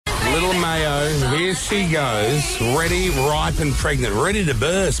Little Mayo, here she goes, ready, ripe and pregnant, ready to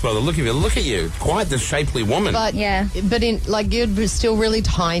burst by the look of you. Look at you, quite the shapely woman. But you're still really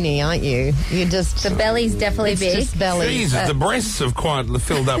tiny, aren't you? You just the belly's definitely big. Just belly. Jesus, the breasts have quite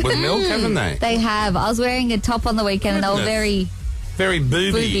filled up with milk, haven't they? They have. I was wearing a top on the weekend and they were very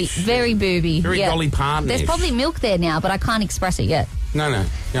booby. Very booby. Very Dolly Parton. There's probably milk there now, but I can't express it yet. No.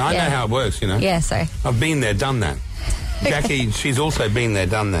 Yeah, I know how it works, you know. Yeah, so. I've been there, done that. Jackie, she's also been there,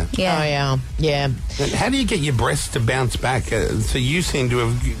 done that. Yeah. Oh, yeah. How do you get your breasts to bounce back? So you seem to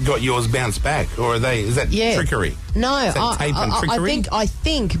have got yours bounced back, or is that trickery? No, is that tape and trickery? I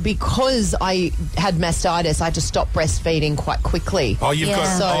think because I had mastitis, I had to stop breastfeeding quite quickly. Oh, you've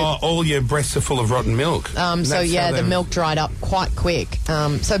got all your breasts are full of rotten milk. The milk dried up quite quick.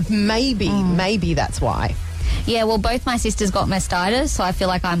 So maybe that's why. Yeah, well, both my sisters got mastitis, so I feel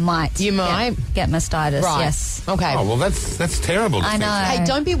like I might. You might get mastitis. Right. Yes. Okay. Oh well, that's terrible. I know. Hey,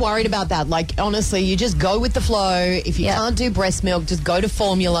 don't be worried about that. Like honestly, you just go with the flow. If you can't do breast milk, just go to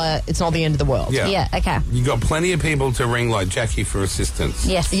formula. It's not the end of the world. Yeah. Okay. You got plenty of people to ring like Jackie for assistance.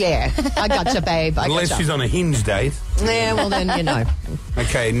 Yes. Yeah. I gotcha, babe. Unless she's on a hinge date. Yeah. Well, then you know.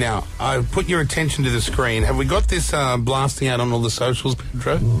 Okay. Now I put your attention to the screen. Have we got this blasting out on all the socials,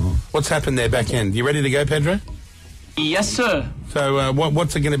 Pedro? What's happened there back end? You ready to go, Pedro? Yes, sir. So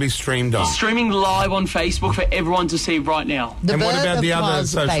what's it going to be streamed on? Streaming live on Facebook for everyone to see right now. And what about the other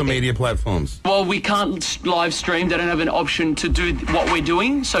social media platforms? Well, we can't live stream. They don't have an option to do what we're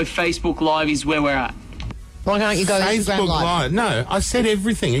doing, so Facebook Live is where we're at. Why can't you go Facebook Live? No, I said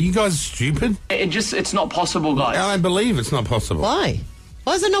everything. Are you guys stupid? It's not possible, guys. I don't believe it's not possible. Why?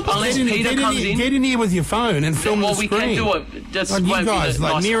 Why is it not possible? Unless Peter comes in. Get in here with your phone and film the screen. Well, we can't do it. That's you guys,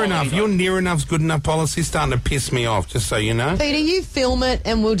 nice near enough. quality, Your near enough's good enough policy starting to piss me off, just so you know. Peter, you film it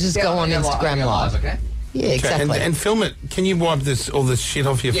and we'll just go on Instagram Live. Okay? Yeah, exactly. And film it. Can you wipe all this shit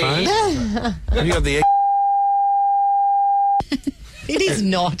off your phone? Have you got the... It is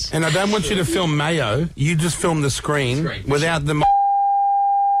not. And I don't want you to film Mayo. You just film the screen without the...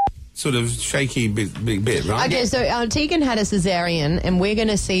 sort of shaky bit, right? Okay, so Tegan had a cesarean, and we're going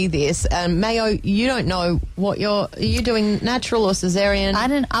to see this. Mayo, you don't know what are you doing, natural or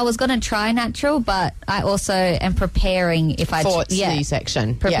cesarean? I was going to try natural, but I also am preparing for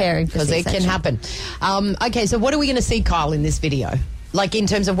C-section. Preparing for because it can happen. Okay, so what are we going to see, Kyle, in this video? Like in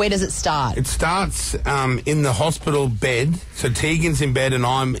terms of where does it start? It starts in the hospital bed. So Tegan's in bed and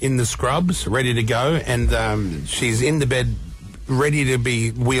I'm in the scrubs, ready to go, and she's in the bed, ready to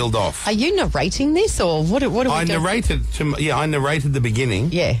be wheeled off. Are you narrating this, or what are we doing? I narrated the beginning.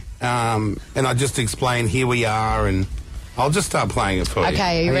 Yeah. And I just explained, here we are, and I'll just start playing it for you.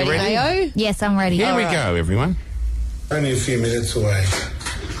 Okay, are you ready, Mayo? Yes, I'm ready. Here we go, everyone. Only a few minutes away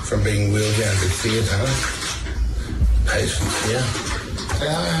from being wheeled down to theatre. Patients here.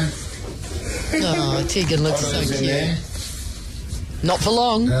 Oh, Tegan looks so cute. There. Not for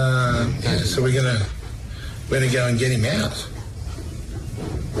long. So we're gonna go and get him out.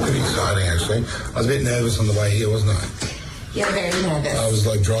 Pretty exciting, actually. I was a bit nervous on the way here, wasn't I? Yeah, very nervous. I was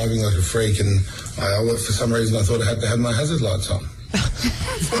like driving like a freak, and for some reason I thought I had to have my hazard lights on. I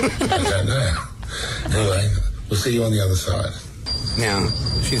don't know. Anyway, we'll see you on the other side. Now,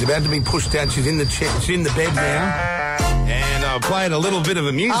 she's about to be pushed out. She's in the chair. She's in the bed now. And I played a little bit of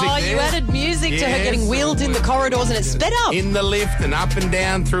the music there. You added music to her getting wheeled in the corridors, and it sped up. In the lift and up and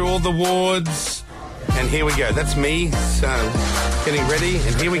down through all the wards. And here we go. That's me getting ready.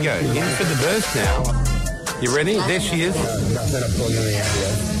 And here we go. In for the birth now. You ready? There she is. Then I'm pulling the out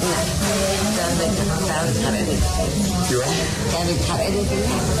yet. You ready? Have we cut anything?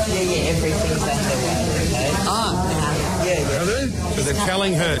 Yeah, everything's underway. So they're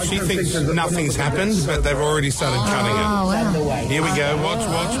telling her, she thinks nothing's happened, but they've already started cutting it. Oh, wow. Here we go. Watch.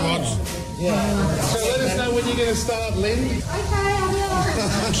 Yeah. So let us know when you're going to start, Lynn.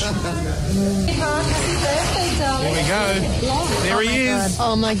 Happy birthday, darling. Here we go. There he is.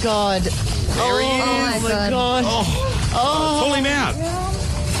 Oh, my God. There he is. Oh, my God. Oh. Pull him out.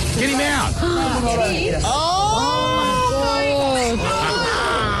 Get him out. Hello,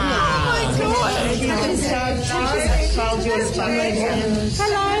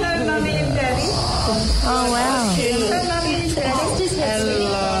 Mummy and Daddy. Oh, wow. Hello, Mummy and Daddy.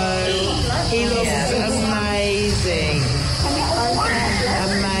 Hello. He looks amazing.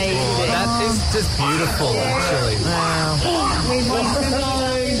 Amazing. That is just beautiful, actually. Wow.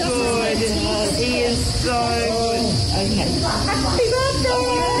 So good. He is so good. Okay. Happy birthday.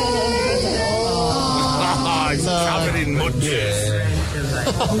 Oh, he's covered in mud juice.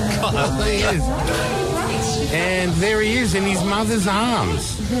 Oh, there he is. And there he is in his mother's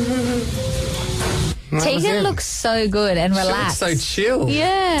arms. And that was Tegan it. looks so good and She looks relaxed. so chill.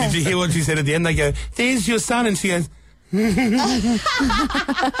 Yeah. Did you hear what she said at the end? They go, "There's your son," and she goes, and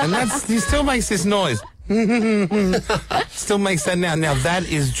he still makes this noise. Still makes that now. Now that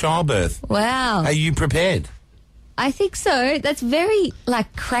is childbirth. Wow. Are you prepared? I think so. That's very,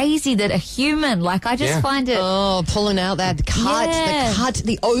 crazy that a human, I just Yeah. find it... Oh, pulling out that cut, Yeah.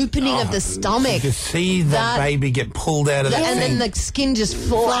 the opening of the You stomach. can see the That- baby get pulled out of that And thing. then the skin just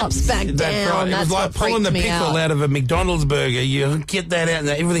flops back That's down. right. It That's was like what pulling the freaked me pickle out of a McDonald's burger. You get that out and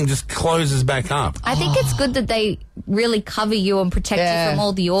everything just closes back up. I think it's good that they really cover you and protect Yeah. you from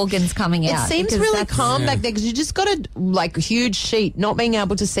all the organs coming It out. seems because really that's- calm back there because you just got a huge sheet, not being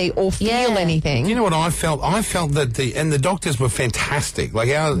able to see or feel Yeah. anything. You know what I felt? I felt that the doctors were fantastic. Like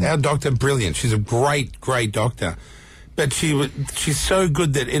our doctor, brilliant. She's a great doctor. But she's so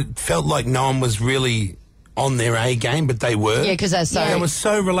good that it felt like no one was really on their A game, but they were. Yeah, because they're so... They were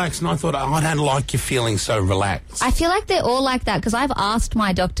so relaxed, and I thought, I don't like you feeling so relaxed. I feel like they're all like that because I've asked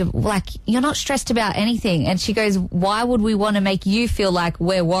my doctor, you're not stressed about anything. And she goes, why would we want to make you feel like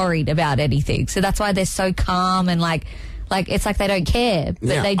we're worried about anything? So that's why they're so calm and it's like they don't care. But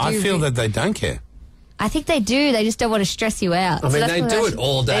Yeah, they do. I feel that they don't care. I think they do. They just don't want to stress you out. I So mean, that's they what do I- it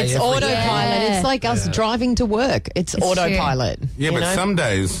all day. It's every autopilot. day. Yeah. It's like us driving to work. It's autopilot. Yeah, you but know? some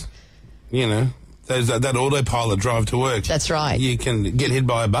days, that autopilot drive to work. That's right. You can get hit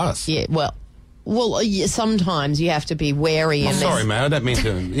by a bus. Yeah, well, yeah, sometimes you have to be wary. I'm and sorry, there's- mate. I don't mean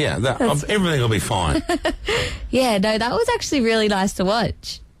to. Yeah, everything will be fine. Yeah, no, that was actually really nice to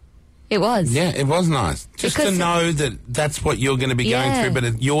watch. It was. Yeah, it was nice. Just Because- to know that that's what you're going to be going Yeah. through,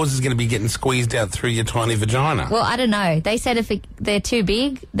 but yours is going to be getting squeezed out through your tiny vagina. Well, I don't know. They said if they're too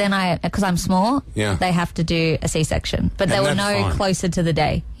big, then because I'm small, Yeah. they have to do a C-section. But they And were that's no fine. closer to the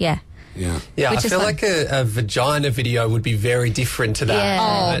day. Yeah. yeah. Yeah, I Which is feel fun. like a vagina video would be very different to that. Yeah.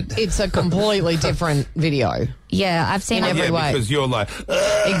 Oh, right? it's a completely different video. Yeah, I've seen In it. every Yeah, way. because you're like,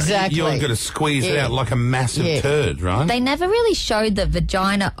 Exactly. you're going to squeeze it Yeah. out like a massive Yeah. turd, right? They never really showed the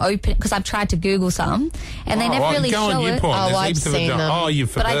vagina open because I've tried to Google some, and they never right, really go show on, you it. porn. Oh, There's I've heaps of seen vagina. them. Oh, you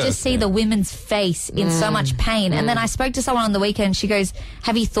for But I birth, just see yeah. the women's face in so much pain. And then I spoke to someone on the weekend. She goes,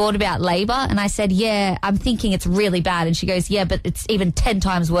 have you thought about labour? And I said, yeah, I'm thinking it's really bad. And she goes, yeah, but it's even 10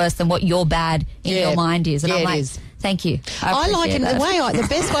 times worse than what your bad in Yeah. your mind is. And Yeah, I'm it like, is. thank you. I like appreciate it. that. The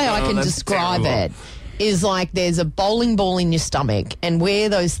best way I can that's describe terrible. it is like there's a bowling ball in your stomach, and where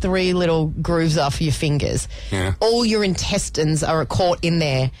those 3 little grooves are for your fingers, Yeah. all your intestines are caught in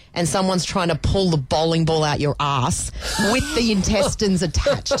there, and someone's trying to pull the bowling ball out your ass with the intestines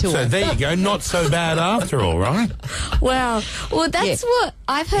attached to So it. there you go. Not so bad after all, right? Wow. Well, that's Yeah. what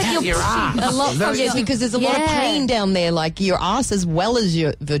I've heard your ass. a lot from Yeah, because there's a lot of Yeah. pain down there, like your ass as well as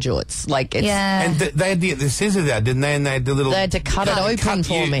your vagina. Like it's Yeah. And they had to get the scissors out, didn't they? And they had the little. They had to cut it open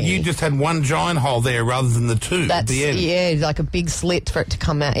for you, me. You just had one giant hole there rather than the two at that's the end. yeah, like a big slit for it to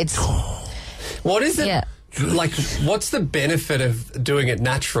come out. It's What is it? Yeah. Like, what's the benefit of doing it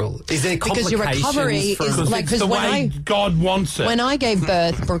natural? Is there Because complications? your recovery is Because like- it's the 'cause when way God wants it. when I gave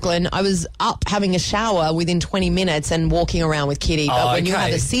birth, Brooklyn, I was up having a shower within 20 minutes and walking around with Kitty. But Oh, when you have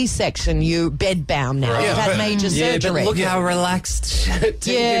okay. a C-section, you bed bound now. Right. You've Yeah, had but- major Yeah, surgery. but look how relaxed Tegan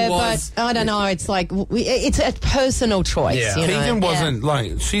yeah, was. but I don't know. It's like it's a personal choice. Yeah. You know? Tegan wasn't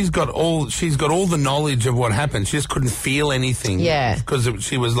like she's got all the knowledge of what happened. She just couldn't feel anything. Yeah. because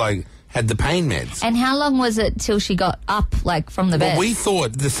she was like had the pain meds. And how long was it till she got up, from the bed? Well, we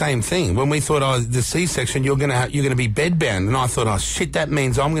thought the same thing when we thought, the C-section, you're gonna be bedbound, and I thought, oh shit, that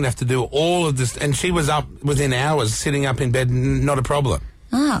means I'm gonna have to do all of this. And she was up within hours, sitting up in bed, not a problem.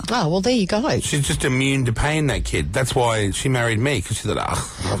 Oh, well, there you go. She's just immune to pain. That kid. That's why she married me, because she thought,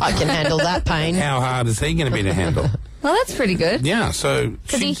 I can handle that pain. how hard is he going to be to handle? Well, that's pretty good. Yeah, so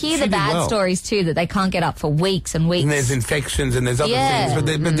Because she- you hear she the did bad well. stories too, that they can't get up for weeks and weeks. And there's infections and there's other Yeah.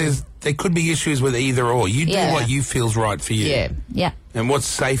 things, but there could be issues with either or. You do Yeah. what you feels right for you. Yeah. Yeah. And what's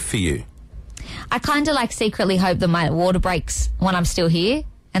safe for you. I kind of secretly hope that my water breaks when I'm still here,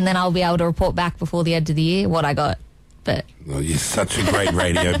 and then I'll be able to report back before the end of the year what I got. But Well, you're such a great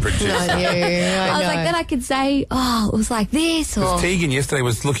radio producer. Yeah, I was know. like, then I could say, oh, it was like this, or Tegan yesterday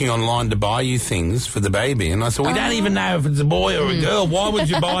was looking online to buy you things for the baby, and I said, we don't even know if it's a boy or a girl. Why would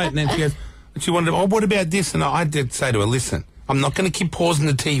you buy it? And then she goes, she wanted, oh, what about this? And I did say to her, listen, I'm not going to keep pausing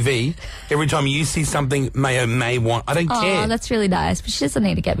the TV every time you see something may want. I don't care. oh, that's really nice. But she doesn't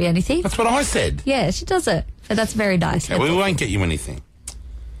need to get me anything. That's what I said. Yeah, she does it. But that's very nice. Okay, we won't get you anything.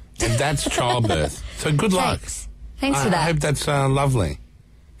 And that's childbirth. So good luck. Thanks for I that. hope that's lovely.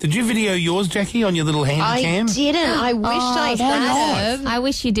 Did you video yours, Jackie, on your little hand I cam? didn't. I wished I had. I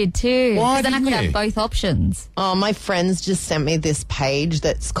wish you did too. Why 'Cause then I didn't could you? have both options. Oh, my friends just sent me this page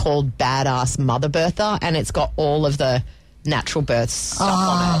that's called Badass Mother Birther, and it's got all of the natural birth stuff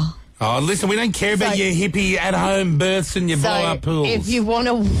on it. Oh, listen, we don't care about your hippie at-home births and your blow-up pools. If you want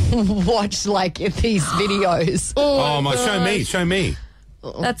to watch these videos, show me.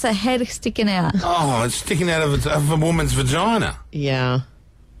 That's a head sticking out. Oh, it's sticking out of a woman's vagina. yeah.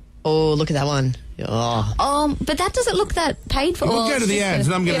 Oh, look at that one. Oh. But that doesn't look that paid for. We'll go to the ads,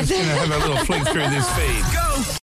 and I'm just going to have a little flick through this feed. Go!